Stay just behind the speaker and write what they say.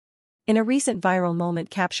In a recent viral moment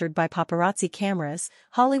captured by paparazzi cameras,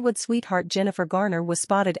 Hollywood sweetheart Jennifer Garner was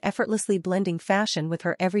spotted effortlessly blending fashion with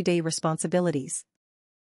her everyday responsibilities.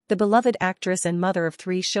 The beloved actress and mother of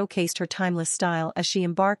three showcased her timeless style as she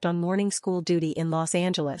embarked on morning school duty in Los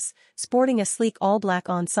Angeles, sporting a sleek all-black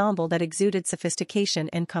ensemble that exuded sophistication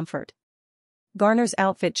and comfort. Garner's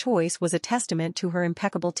outfit choice was a testament to her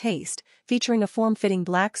impeccable taste, featuring a form-fitting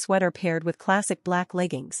black sweater paired with classic black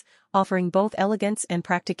leggings, offering both elegance and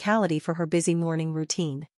practicality for her busy morning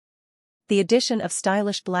routine. The addition of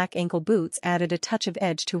stylish black ankle boots added a touch of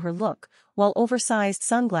edge to her look, while oversized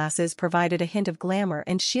sunglasses provided a hint of glamour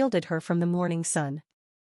and shielded her from the morning sun.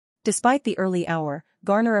 Despite the early hour,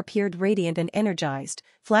 Garner appeared radiant and energized,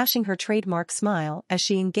 flashing her trademark smile as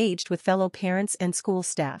she engaged with fellow parents and school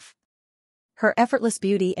staff. Her effortless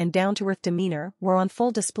beauty and down-to-earth demeanor were on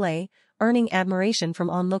full display, earning admiration from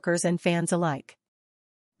onlookers and fans alike.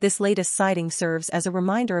 This latest sighting serves as a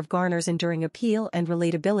reminder of Garner's enduring appeal and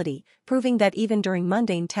relatability, proving that even during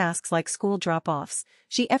mundane tasks like school drop-offs,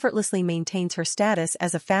 she effortlessly maintains her status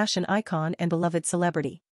as a fashion icon and beloved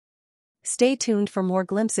celebrity. Stay tuned for more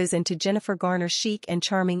glimpses into Jennifer Garner's chic and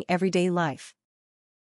charming everyday life.